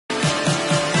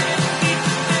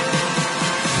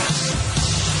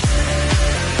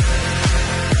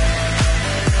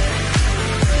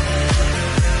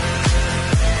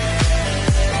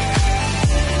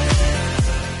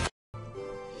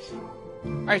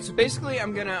Alright, so basically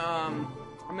I'm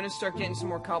gonna start getting some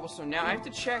more cobblestone. Now I have to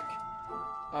check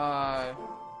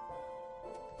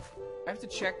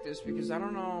this because I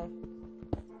don't know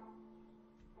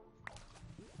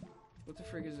what the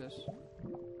frig is this?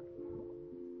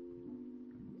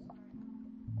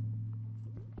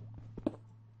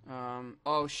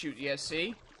 Oh shoot, yeah,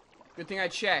 see? Good thing I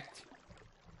checked.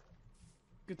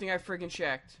 Good thing I friggin'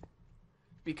 checked.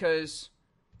 Because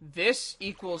this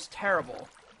equals terrible.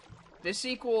 This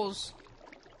equals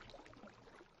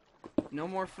no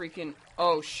more freaking...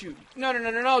 Oh, shoot. No, no, no,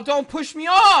 no, no. Don't push me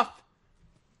off!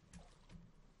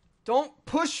 Don't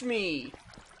push me!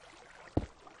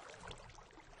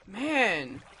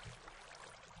 Man.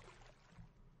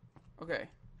 Okay.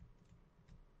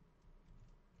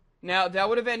 Now, that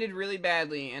would have ended really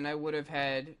badly, and I would have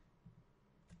had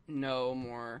no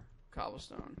more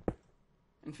cobblestone.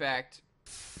 In fact,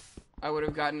 I would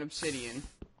have gotten obsidian.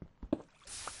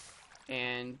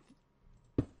 And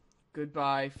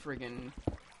goodbye, friggin'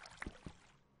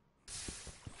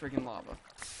 lava.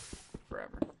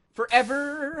 Forever.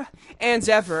 Forever and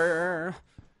ever.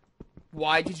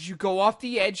 Why did you go off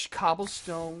the edge,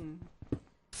 cobblestone?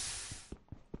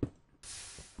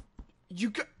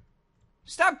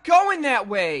 Stop going that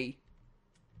way!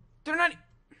 They're not...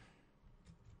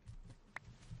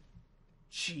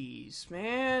 Jeez,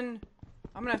 man.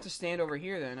 I'm gonna have to stand over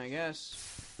here then, I guess.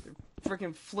 They're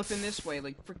freaking flipping this way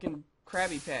like freaking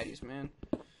Krabby Patties, man.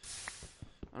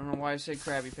 I don't know why I said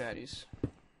Krabby Patties.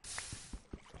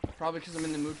 Probably because I'm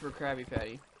in the mood for a Krabby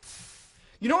Patty.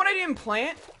 You know what I didn't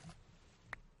plant?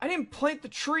 I didn't plant the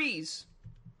trees.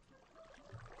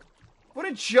 What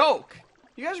a joke.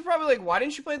 You guys are probably like, why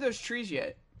didn't you plant those trees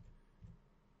yet?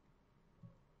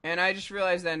 And I just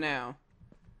realized that now.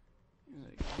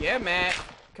 Like, yeah, Matt.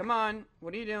 Come on.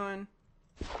 What are you doing?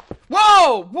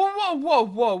 Whoa! Whoa, whoa, whoa,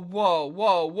 whoa, whoa,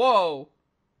 whoa, whoa.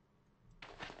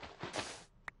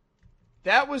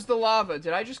 That was the lava.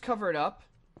 Did I just cover it up?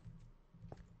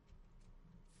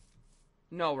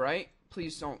 No, right?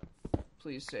 Please don't.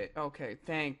 Please say it. Okay,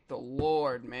 thank the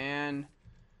Lord, man.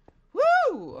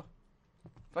 Woo!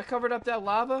 If I covered up that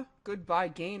lava, goodbye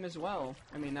game as well.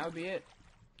 I mean, that would be it.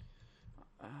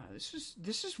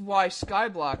 This is why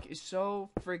Skyblock is so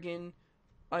friggin'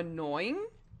 annoying,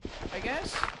 I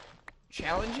guess.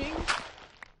 Challenging?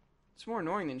 It's more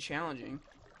annoying than challenging.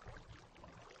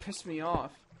 Pissed me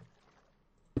off.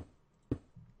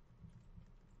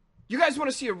 You guys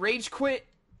want to see a rage quit?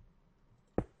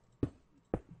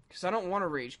 Because I don't want to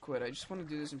rage quit. I just want to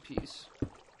do this in peace.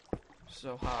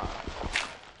 So,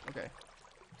 okay.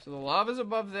 So the lava's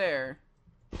above there.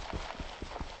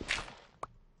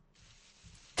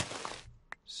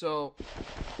 So,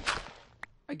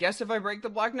 I guess if I break the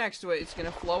block next to it, it's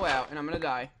gonna flow out, and I'm gonna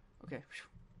die. Okay.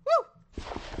 Woo!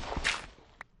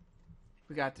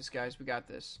 We got this, guys. We got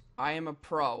this. I am a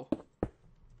pro.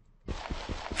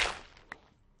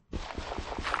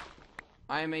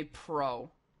 I am a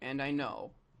pro, and I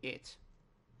know it.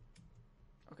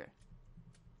 Okay.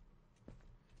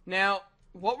 Now,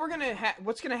 what's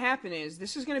gonna happen is,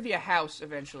 this is gonna be a house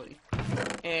eventually.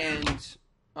 And,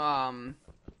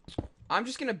 I'm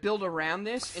just gonna build around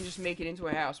this and just make it into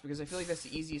a house, because I feel like that's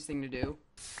the easiest thing to do.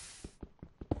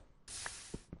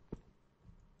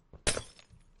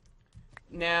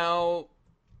 Now,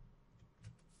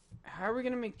 how are we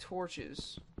gonna make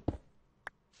torches?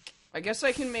 I guess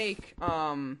I can make,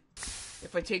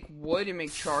 if I take wood and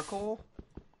make charcoal.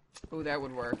 Oh, that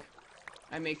would work.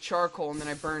 I make charcoal, and then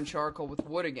I burn charcoal with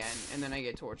wood again, and then I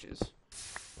get torches.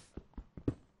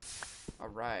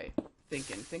 Alright.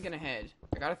 Thinking ahead.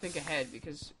 I gotta think ahead,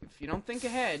 because if you don't think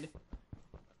ahead,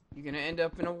 you're gonna end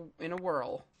up in a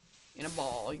whirl. In a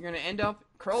ball. You're gonna end up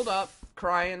curled up,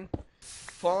 crying,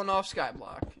 falling off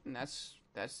Skyblock. And that's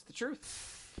the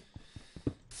truth.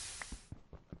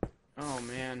 Oh,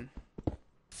 man.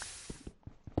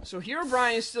 So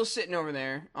Herobrine is still sitting over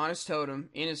there, on his totem,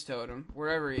 in his totem,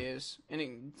 wherever he is. And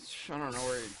I don't know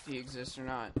where he exists or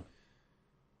not.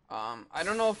 I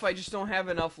don't know if I just don't have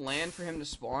enough land for him to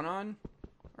spawn on,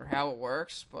 or how it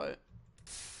works, but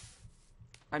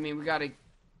I mean, we gotta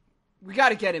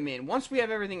get him in. Once we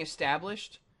have everything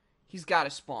established, he's gotta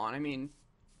spawn. I mean,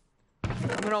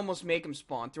 I'm gonna almost make him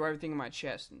spawn, throw everything in my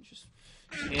chest, and just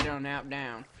hit on out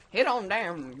down. Hit on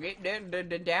down, get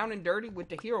down and dirty with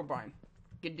the Herobrine.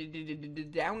 Get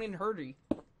down and dirty.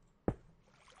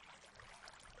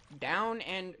 Down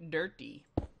and dirty.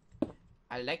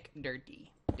 I like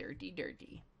dirty.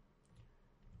 Dirty.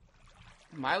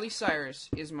 Miley Cyrus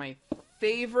is my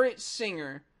favorite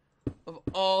singer of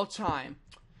all time.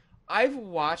 I've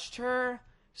watched her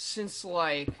since,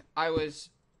 like, I was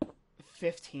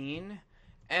 15,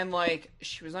 and like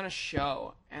she was on a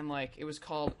show, and like it was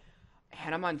called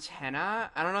Hannah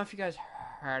Montana. I don't know if you guys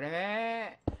heard of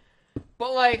it,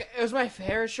 but like it was my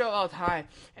favorite show of all time.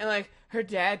 And like her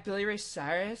dad, Billy Ray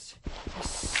Cyrus, is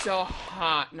so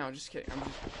hot. No, just kidding.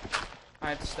 I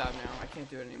have to stop now. I can't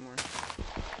do it anymore.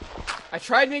 I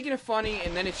tried making it funny,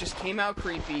 and then it just came out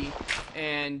creepy,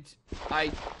 and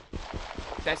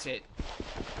that's it.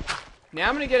 Now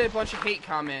I'm gonna get a bunch of hate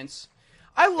comments.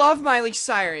 I love Miley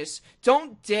Cyrus.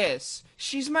 Don't diss.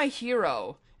 She's my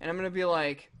hero. And I'm gonna be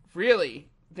like, really?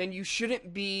 Then you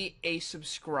shouldn't be a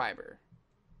subscriber.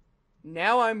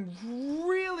 Now I'm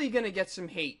really gonna get some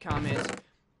hate comments.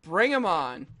 Bring them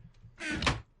on.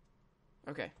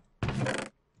 Okay.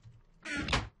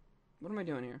 What am I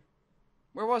doing here?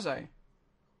 Where was I?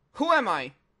 Who am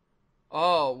I?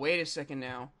 Oh, wait a second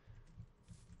now.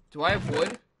 Do I have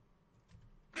wood?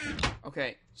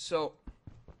 Okay, so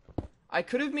I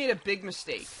could have made a big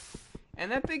mistake.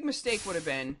 And that big mistake would have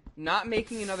been not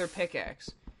making another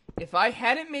pickaxe. If I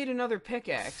hadn't made another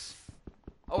pickaxe...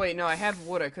 Oh, wait, no, I have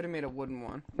wood. I could have made a wooden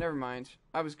one. Never mind.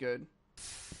 I was good.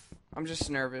 I'm just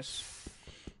nervous.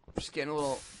 I'm just getting a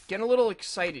little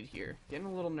excited here. Getting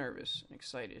a little nervous and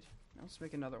excited. Now let's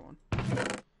make another one.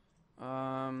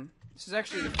 This is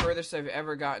actually the furthest I've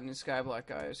ever gotten in Skyblock,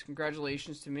 guys.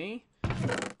 Congratulations to me.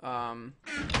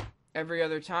 Every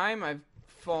other time, I've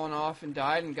fallen off and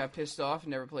died and got pissed off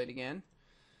and never played again.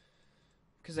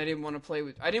 Because I didn't want to play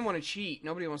with... I didn't want to cheat.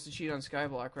 Nobody wants to cheat on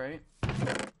Skyblock, right?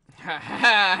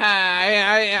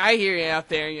 I hear you out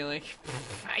there. You're like,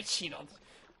 I cheat on...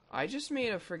 I just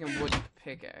made a friggin' wooden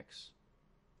pickaxe.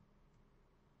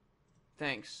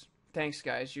 Thanks. Thanks,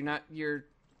 guys. You're not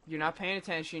paying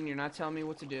attention. You're not telling me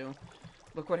what to do.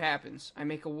 Look what happens. I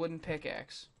make a wooden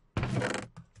pickaxe.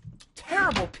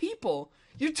 Terrible people!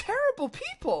 You're terrible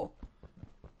people!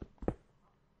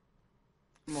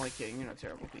 I'm only kidding. You're not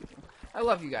terrible people. I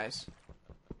love you guys.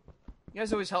 You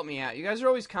guys always help me out. You guys are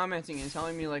always commenting and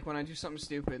telling me, like, when I do something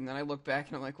stupid, and then I look back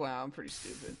and I'm like, wow, I'm pretty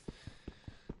stupid.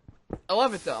 I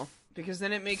love it, though, because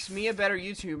then it makes me a better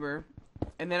YouTuber,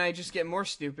 and then I just get more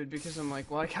stupid because I'm like,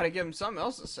 well, I gotta give them something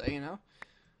else to say, you know?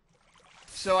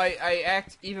 So I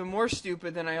act even more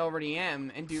stupid than I already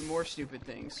am and do more stupid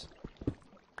things.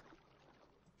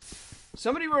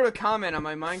 Somebody wrote a comment on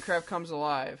my Minecraft Comes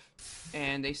Alive,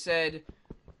 and they said,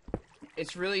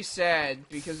 it's really sad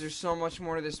because there's so much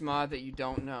more to this mod that you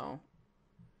don't know.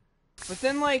 But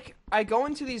then, like, I go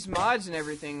into these mods and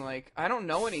everything, like, I don't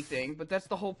know anything, but that's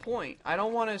the whole point. I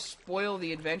don't want to spoil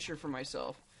the adventure for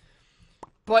myself.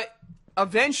 But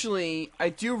eventually, I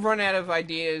do run out of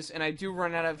ideas, and I do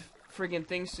run out of friggin'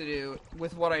 things to do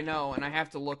with what I know, and I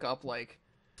have to look up, like,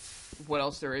 what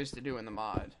else there is to do in the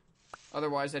mod.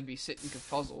 Otherwise, I'd be sitting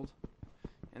confuzzled,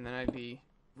 and then I'd be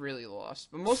really lost.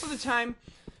 But most of the time,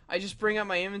 I just bring up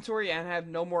my inventory and have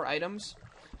no more items,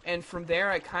 and from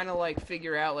there, I kind of, like,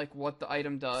 figure out, like, what the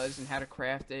item does and how to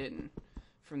craft it, and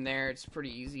from there, it's pretty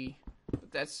easy.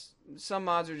 But some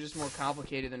mods are just more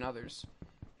complicated than others.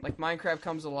 Like Minecraft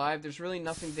Comes Alive, there's really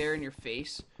nothing there in your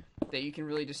face that you can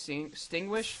really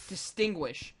distinguish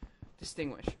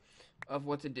of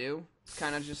what to do. It's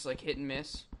kind of just, like, hit and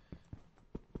miss.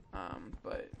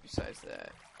 But besides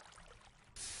that...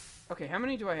 Okay, how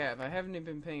many do I have? I haven't even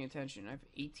been paying attention. I have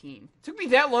 18. It took me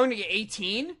that long to get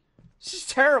 18? This is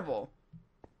terrible.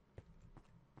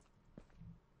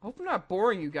 I hope I'm not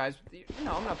boring you guys.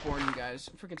 No, I'm not boring you guys.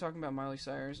 I'm freaking talking about Miley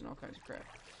Cyrus and all kinds of crap.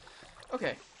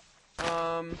 Okay.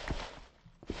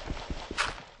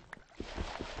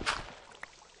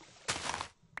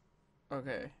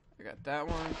 Okay, I got that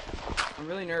one. I'm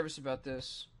really nervous about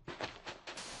this.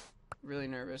 Really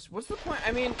nervous. What's the point?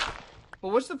 I mean, but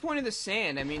what's the point of the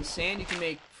sand? I mean, sand you can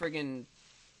make friggin'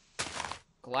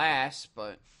 glass,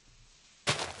 but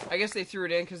I guess they threw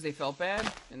it in because they felt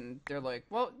bad, and they're like,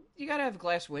 well, you gotta have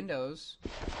glass windows.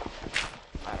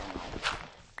 I don't know.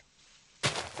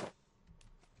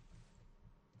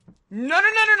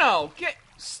 No!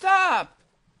 Stop!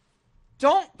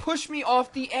 Don't push me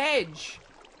off the edge!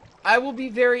 I will be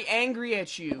very angry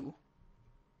at you.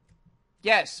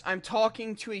 Yes, I'm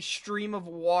talking to a stream of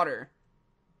water.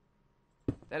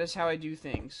 That is how I do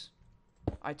things.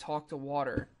 I talk to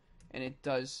water, and it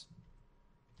does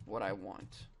what I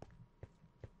want.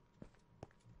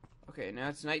 Okay, now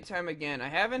it's nighttime again. I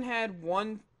haven't had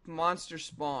one monster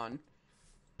spawn,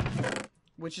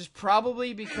 which is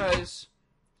probably because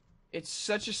it's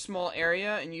such a small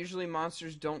area, and usually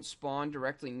monsters don't spawn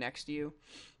directly next to you.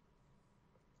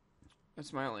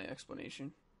 That's my only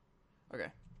explanation. Okay.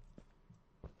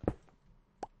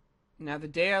 Now, the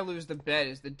day I lose the bed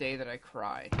is the day that I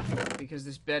cry, because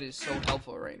this bed is so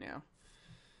helpful right now.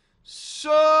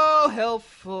 So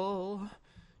helpful.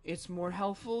 It's more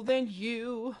helpful than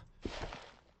you.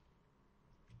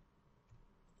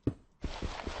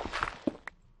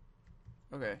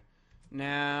 Okay.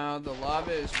 Now, the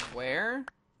lava is where?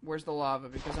 Where's the lava?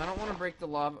 Because I don't want to break the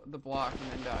block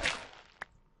and then die.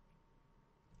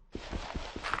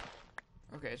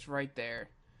 Okay, it's right there.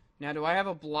 Now, do I have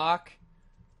a block?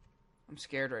 I'm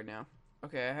scared right now.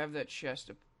 Okay, I have that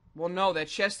chest. Well, no, that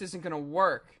chest isn't going to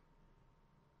work.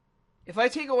 If I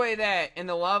take away that and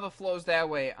the lava flows that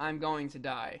way, I'm going to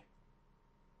die.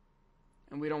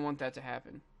 And we don't want that to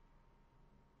happen.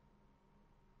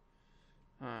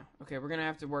 Okay, we're going to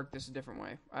have to work this a different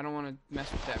way. I don't want to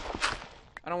mess with that.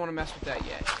 I don't want to mess with that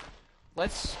yet.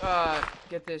 Let's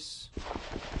get this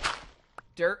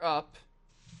dirt up.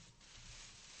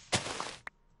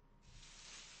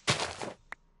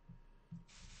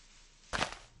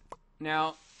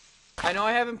 Now, I know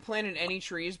I haven't planted any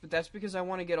trees, but that's because I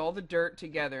want to get all the dirt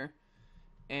together.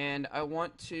 And I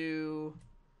want to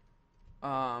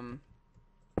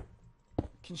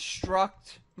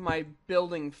construct my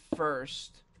building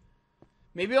first.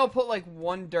 Maybe I'll put like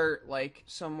one dirt like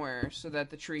somewhere so that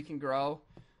the tree can grow.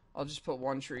 I'll just put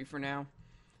one tree for now.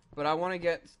 But I want to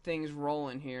get things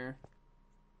rolling here.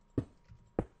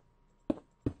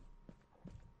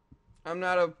 I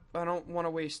don't want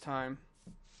to waste time.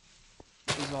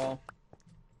 Is all.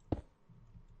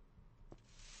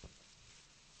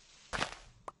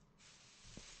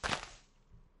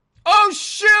 Oh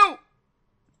shoot!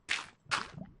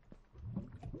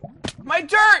 My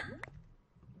dirt!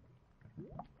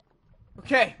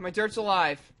 Okay, my dirt's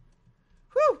alive.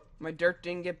 Whew! My dirt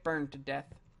didn't get burned to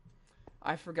death.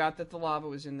 I forgot that the lava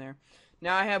was in there.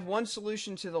 Now I have one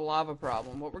solution to the lava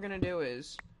problem. What we're gonna do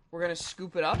is, we're gonna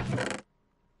scoop it up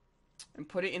and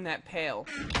put it in that pail.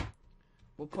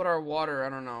 We'll put our water, I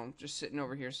don't know, just sitting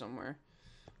over here somewhere.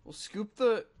 We'll scoop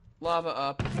the lava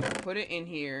up, put it in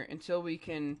here until we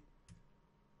can...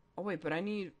 Oh wait, but I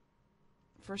need...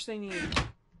 First I need...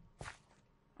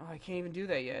 Oh, I can't even do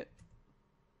that yet.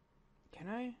 Can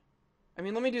I? I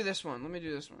mean, let me do this one. Let me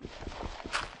do this one.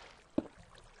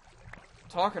 I'm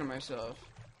talking to myself.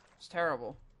 It's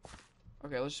terrible.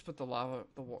 Okay, let's just put the lava,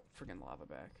 freaking lava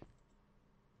back.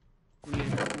 We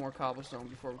need a couple more cobblestone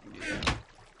before we can do that.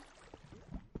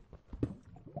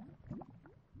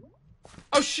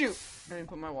 Oh shoot! I didn't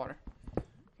put my water.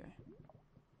 Okay.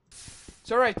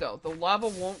 It's alright though. The lava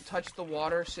won't touch the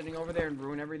water sitting over there and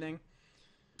ruin everything.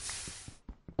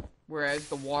 Whereas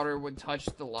the water would touch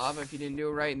the lava if you didn't do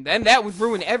it right. And then that would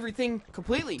ruin everything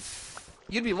completely.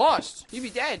 You'd be lost. You'd be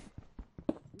dead.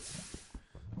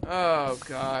 Oh,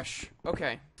 gosh.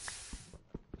 Okay.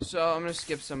 So, I'm going to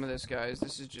skip some of this, guys.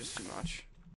 This is just too much.